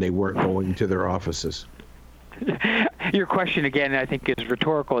pandemic when they weren't going to their offices? Your question, again, I think is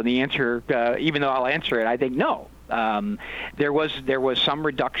rhetorical, and the answer, even though I'll answer it, I think no. There was some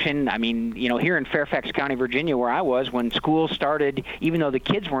reduction. I mean, here in Fairfax County, Virginia, where I was, when school started, even though the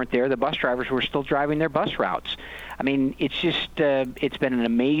kids weren't there, the bus drivers were still driving their bus routes. I mean, it's just it's been an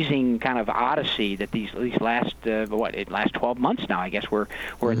amazing kind of odyssey that these last 12 months now. I guess we're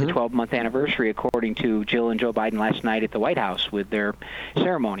at the 12-month anniversary, according to Jill and Joe Biden last night at the White House with their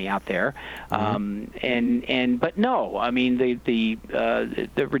ceremony out there. But no, I mean the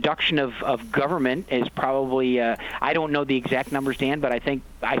reduction of government is probably I don't know the exact numbers, Dan, but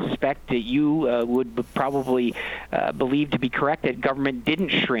I suspect that you would probably believe to be correct that government didn't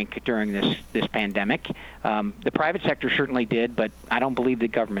shrink during this pandemic. The private sector certainly did, but I don't believe the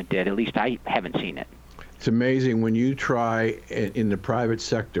government did. At least I haven't seen it. It's amazing when you try in the private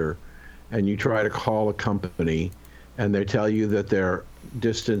sector and you try to call a company and they tell you that they're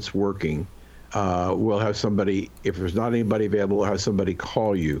distance working. We'll have somebody, if there's not anybody available, we'll have somebody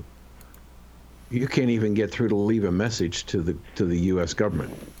call you. You can't even get through to leave a message to the U.S.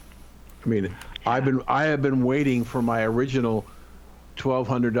 government. I mean, I have been waiting for my original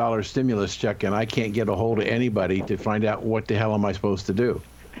 $1,200 stimulus check, and I can't get a hold of anybody to find out what the hell am I supposed to do.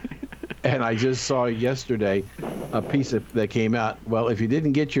 And I just saw yesterday a piece that came out. Well, if you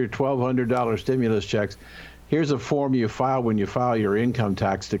didn't get your $1,200 stimulus checks, here's a form you file when you file your income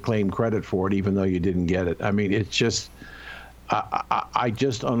tax to claim credit for it, even though you didn't get it. I mean, it's just, I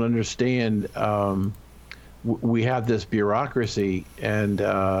just don't understand. We have this bureaucracy, and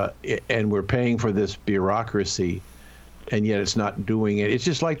we're paying for this bureaucracy, and yet it's not doing it. It's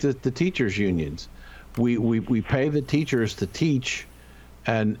just like the teachers' unions. We pay the teachers to teach,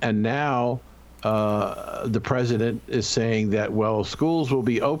 and now the president is saying that, well, schools will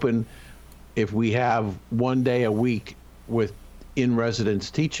be open if we have one day a week with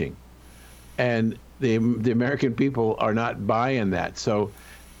in-residence teaching, and the American people are not buying that. So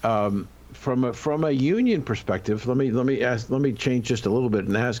from a union perspective, let me change just a little bit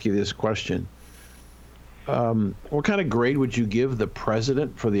and ask you this question. What kind of grade would you give the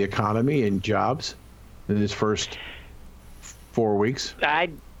president for the economy and jobs in his first 4 weeks?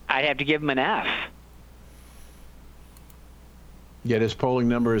 I'd have to give him an F. Yet his polling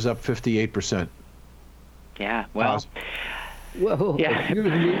number is up 58%. Yeah, well. Well, yeah.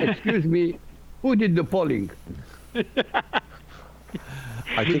 Excuse me. Who did the polling?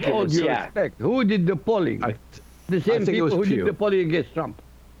 I think with all due respect, who did the polling? The same people who did the polling against Trump.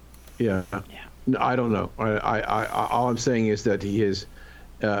 Yeah. No, I don't know. All I'm saying is that he is.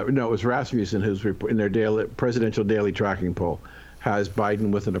 It was Rasmussen who's in their presidential daily tracking poll has Biden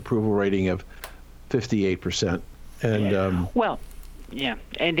with an approval rating of 58%. And well, yeah,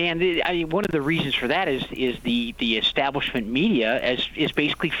 and Dan, one of the reasons for that is the establishment media is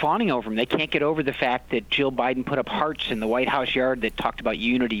basically fawning over him. They can't get over the fact that Jill Biden put up hearts in the White House yard that talked about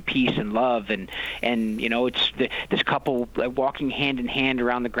unity, peace, and love, and it's this couple walking hand in hand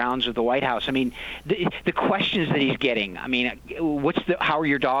around the grounds of the White House. I mean, the questions that he's getting. I mean, how are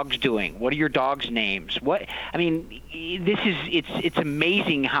your dogs doing? What are your dogs' names? It's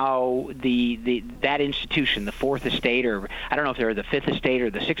amazing how that institution, the Fourth Estate, or I don't know if they're the Fifth Estate or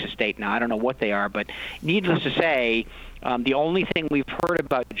the Sixth Estate now. I don't know what they are, but needless to say, the only thing we've heard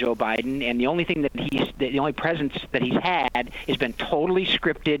about Joe Biden and the only thing the only presence that he's had has been totally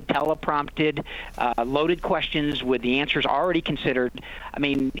scripted, teleprompted, loaded questions with the answers already considered. I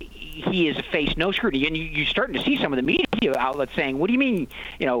mean, he has faced no scrutiny, and you're starting to see some of the media outlets saying, "What do you mean?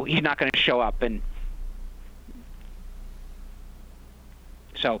 He's not going to show up?" And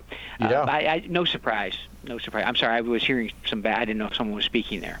so, no surprise. No surprise. I'm sorry. I was hearing some bad. I didn't know if someone was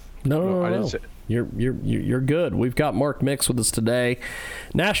speaking there. No. I didn't say. You're good. We've got Mark Mix with us today.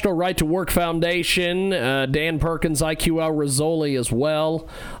 National Right to Work Foundation. Dan Perkins, IQ Rizzoli as well.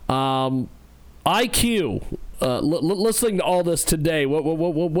 IQ. Listening to all this today,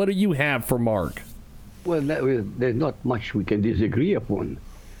 what do you have for Mark? Well, there's not much we can disagree upon.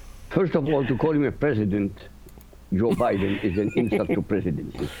 First of all, to call him a president, Joe Biden, is an insult to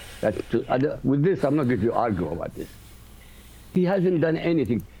presidency. With this, I'm not going to argue about this. He hasn't done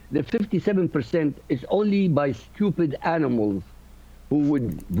anything. the 57% is only by stupid animals who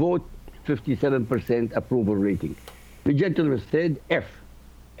would vote 57% approval rating. The gentleman said F.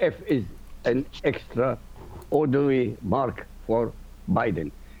 F is an extraordinary mark for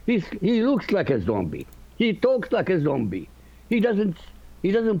Biden. He looks like a zombie. He talks like a zombie. He doesn't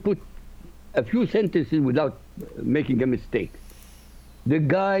put a few sentences without making a mistake. The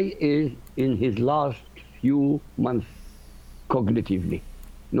guy is in his last few months cognitively,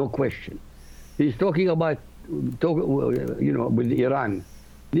 no question. He's talking about, with Iran.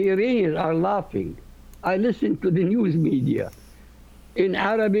 The Iranians are laughing. I listen to the news media in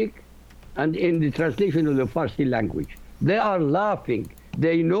Arabic and in the translation of the Farsi language. They are laughing.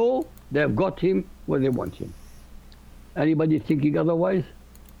 They know they've got him where they want him. Anybody thinking otherwise?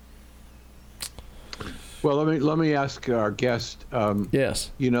 Well, let me ask our guest.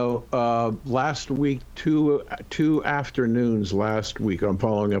 Yes. Last week, two afternoons last week. I'm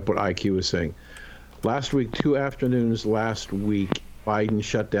following up what IQ was saying. Last week, 2 afternoons last week, Biden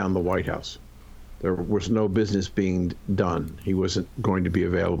shut down the White House. There was no business being done. He wasn't going to be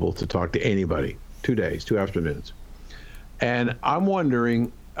available to talk to anybody. 2 days, 2 afternoons. And I'm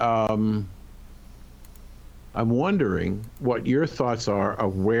wondering what your thoughts are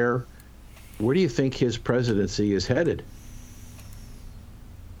of where do you think his presidency is headed?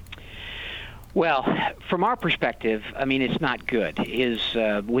 Well, from our perspective, I mean, it's not good.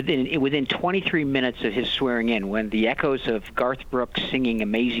 Within 23 minutes of his swearing in, when the echoes of Garth Brooks singing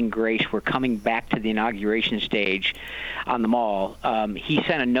 "Amazing Grace" were coming back to the inauguration stage on the Mall, he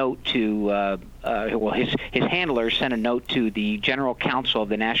sent a note to his handlers sent a note to the general counsel of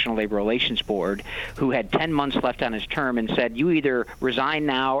the National Labor Relations Board, who had 10 months left on his term, and said, "You either resign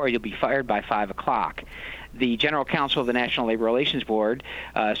now or you'll be fired by 5 o'clock." The general counsel of the National Labor Relations Board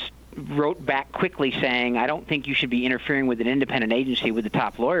wrote back quickly saying, "I don't think you should be interfering with an independent agency, with the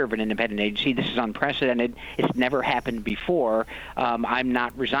top lawyer of an independent agency. This is unprecedented. It's never happened before. I'm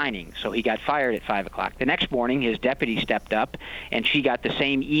not resigning." So he got fired at 5 o'clock. The next morning, his deputy stepped up, and she got the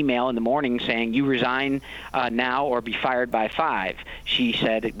same email in the morning saying, "You resign now or be fired by 5. She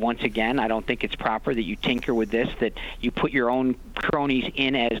said, once again, "I don't think it's proper that you tinker with this, that you put your own cronies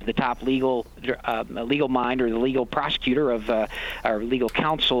in as the top legal mind or the legal prosecutor of or legal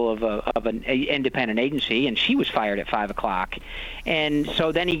counsel of an independent agency," and she was fired at 5 o'clock. And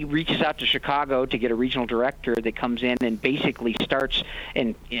so then he reaches out to Chicago to get a regional director that comes in and basically starts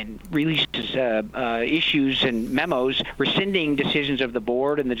and releases issues and memos rescinding decisions of the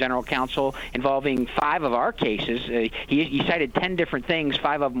board and the general counsel involving 5 of our cases. He cited 10 different things.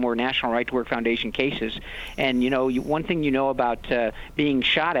 5 of them were National Right to Work Foundation cases. And, one thing about being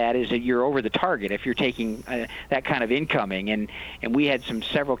shot at is that you're over the target if you're taking that kind of incoming. And we had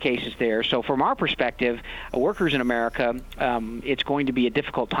several cases there. So from our perspective, workers in America, it's going to be a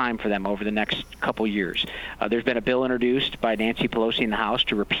difficult time for them over the next couple years. There's been a bill introduced by Nancy Pelosi in the House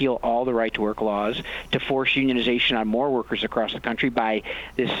to repeal all the right to work laws, to force unionization on more workers across the country by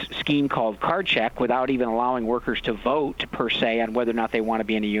this scheme called card check, without even allowing workers to vote per se on whether or not they want to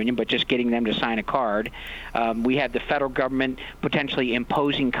be in a union, but just getting them to sign a card. We have the federal government potentially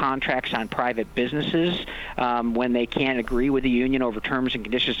imposing contracts on private businesses when they can't agree with the union over terms and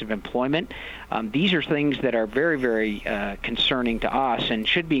conditions of employment. These are things that are very, very concerning to us and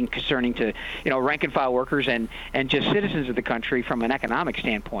should be concerning to rank and file workers and just citizens of the country from an economic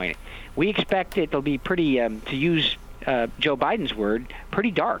standpoint. We expect it'll be pretty, to use Joe Biden's word,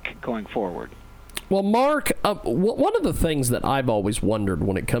 pretty dark going forward. Well, Mark, one of the things that I've always wondered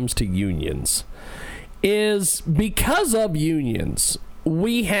when it comes to unions is, because of unions,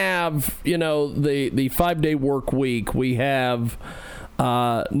 we have, the 5-day work week. We have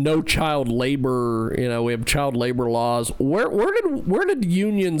no child labor. We have child labor laws. Where did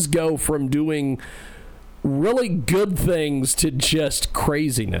unions go from doing really good things to just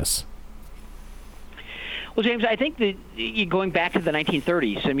craziness? Well, James, I think that going back to the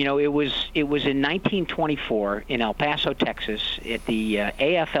 1930s, it was in 1924 in El Paso, Texas, at the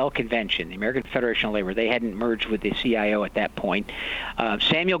AFL convention, the American Federation of Labor. They hadn't merged with the CIO at that point.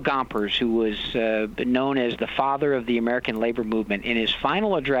 Samuel Gompers, who was known as the father of the American labor movement, in his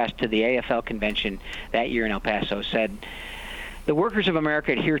final address to the AFL convention that year in El Paso, said, "The workers of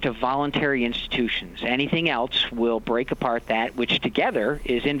America adhere to voluntary institutions. Anything else will break apart that which together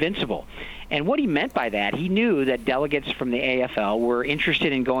is invincible." And what he meant by that, he knew that delegates from the AFL were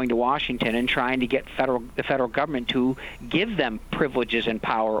interested in going to Washington and trying to get the federal government to give them privileges and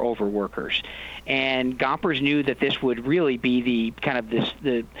power over workers. And Gompers knew that this would really be the kind of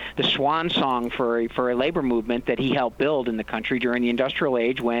the swan song for a labor movement that he helped build in the country during the industrial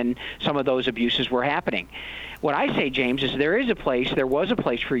age when some of those abuses were happening. what I say, James, is there was a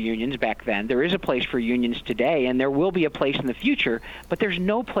place for unions back then. There is a place for unions today, and there will be a place in the future, but there's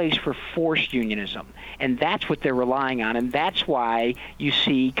no place for forced unionism. And that's what they're relying on, and that's why you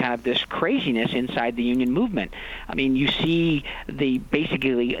see kind of this craziness inside the union movement. I mean, you see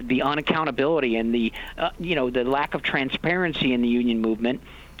basically the unaccountability and the lack of transparency in the union movement.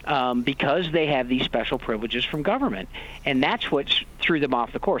 Because they have these special privileges from government. And that's what threw them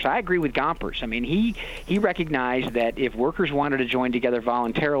off the course. I agree with Gompers. I mean, he recognized that if workers wanted to join together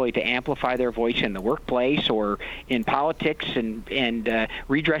voluntarily to amplify their voice in the workplace or in politics and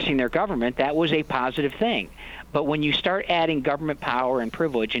redressing their government, that was a positive thing. But when you start adding government power and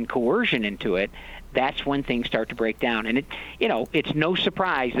privilege and coercion into it, that's when things start to break down. And it's no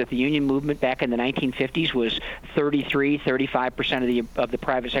surprise that the union movement back in the 1950s was 35% of the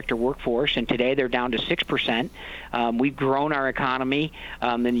private sector workforce, and today they're down to 6%. We've grown our economy,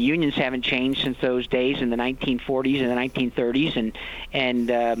 and the unions haven't changed since those days in the 1940s and the 1930s,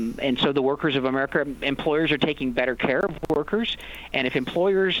 and so the workers of America, employers are taking better care of workers, and if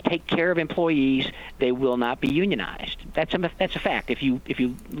employers take care of employees, they will not be unionized. That's a fact. If you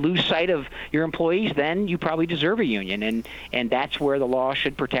lose sight of your employees, then you probably deserve a union, and that's where the law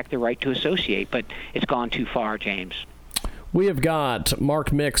should protect the right to associate. But it's gone too far, James. We have got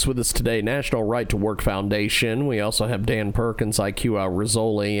Mark Mix with us today, National Right to Work Foundation. We also have Dan Perkins, IQ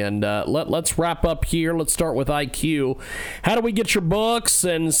Rizzoli, and let's wrap up here. Let's start with IQ. How do we get your books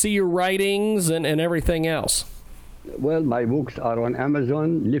and see your writings and everything else? Well, my books are on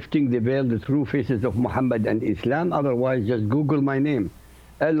Amazon, Lifting the Veil, The True Faces of Muhammad and Islam. Otherwise, just Google my name.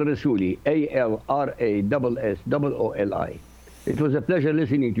 Al-Rassooli, Alrasssooli. It was a pleasure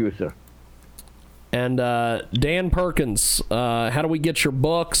listening to you, sir. And Dan Perkins, how do we get your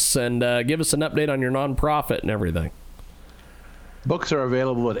books, and give us an update on your nonprofit and everything? Books are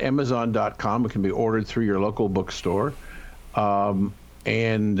available at Amazon.com. It can be ordered through your local bookstore. The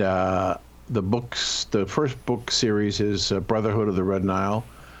first book series is Brotherhood of the Red Nile.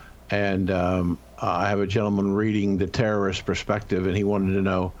 And I have a gentleman reading The Terrorist Perspective, and he wanted to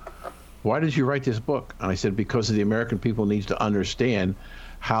know, why did you write this book? And I said, because the American people needs to understand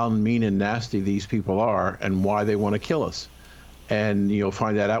how mean and nasty these people are and why they want to kill us. And you'll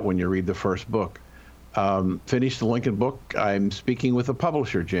find that out when you read the first book. Finished the Lincoln book. I'm speaking with a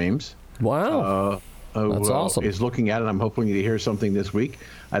publisher, James. Wow. That's awesome. Is looking at it. I'm hoping to hear something this week.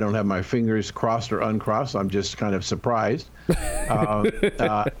 I don't have my fingers crossed or uncrossed. I'm just kind of surprised.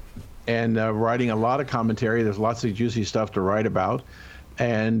 And writing a lot of commentary. There's lots of juicy stuff to write about.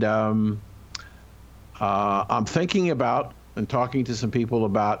 And I'm thinking about and talking to some people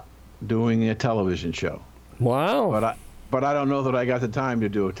about doing a television show. Wow. But I don't know that I got the time to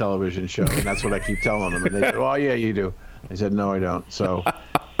do a television show. And that's what I keep telling them. And they said, well, yeah, you do. I said, no, I don't. So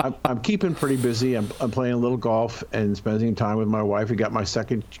I'm keeping pretty busy. I'm playing a little golf and spending time with my wife. I got my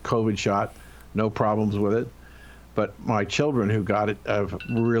second COVID shot. No problems with it. But my children who got it have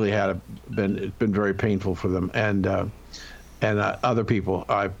really it's been very painful for them, and other people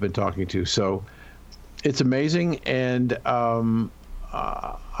I've been talking to. So it's amazing, and I'm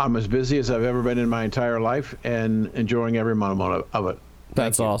as busy as I've ever been in my entire life, and enjoying every moment of it.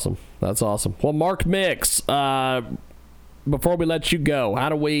 That's awesome. That's awesome. Well, Mark Mix, before we let you go, how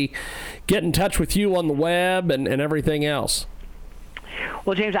do we get in touch with you on the web and everything else?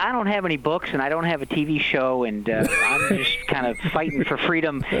 Well, James, I don't have any books, and I don't have a TV show, and I'm just kind of fighting for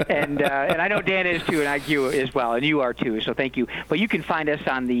freedom. And I know Dan is too, and IQ as well, and you are too. So thank you. But you can find us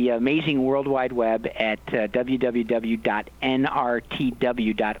on the amazing World Wide Web at www.nrtw.org,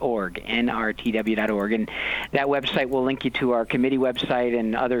 nrtw.org, and that website will link you to our committee website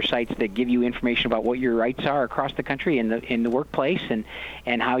and other sites that give you information about what your rights are across the country in the workplace,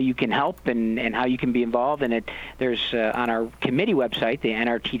 and how you can help and how you can be involved. And there's on our committee website, the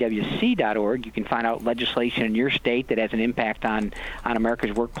nrtwc.org, you can find out legislation in your state that has an impact on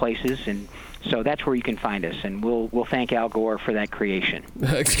America's workplaces, and so that's where you can find us. And we'll thank Al Gore for that creation.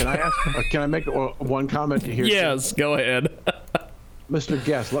 Can I make one comment here? Yes, go ahead. Mr.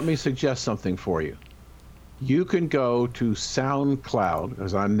 Guest, let me suggest something for you. You can go to SoundCloud,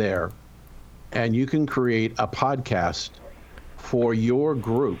 because I'm there, and you can create a podcast for your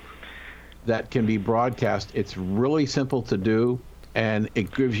group that can be broadcast. It's really simple to do, and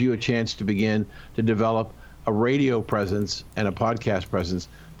it gives you a chance to begin to develop a radio presence and a podcast presence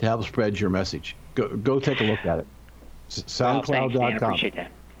to help spread your message. Go take a look at it. SoundCloud.com. Well, thanks, Dan. I appreciate that.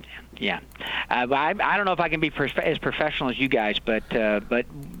 Yeah. I don't know if I can be as professional as you guys, but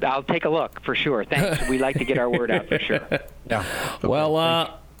I'll take a look for sure. Thanks. We like to get our word out for sure. Yeah.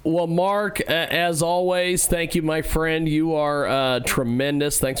 Well, Well, Mark, as always, thank you, my friend. You are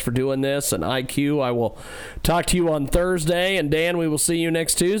tremendous. Thanks for doing this. And IQ, I will talk to you on Thursday. And Dan, we will see you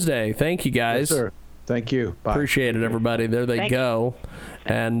next Tuesday. Thank you, guys. Yes, sir. Thank you. Bye. Appreciate it, everybody. There they go.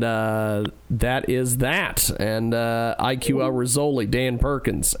 And that is that. And IQ El Rizzoli, Dan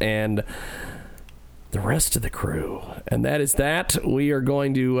Perkins, and the rest of the crew. And that is that. We are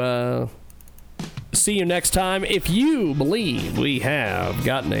going to see you next time. If you believe we have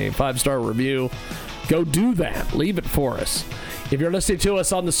gotten a 5-star review, go do that. Leave it for us. If you're listening to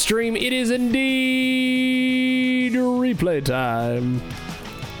us on the stream, it is indeed replay time.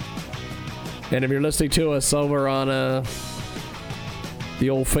 And if you're listening to us over on the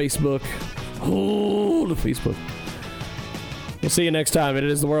old Facebook, the Facebook, we'll see you next time. It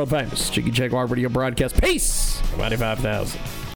is the world famous Jiggy Jaguar radio broadcast. Peace! 95,000.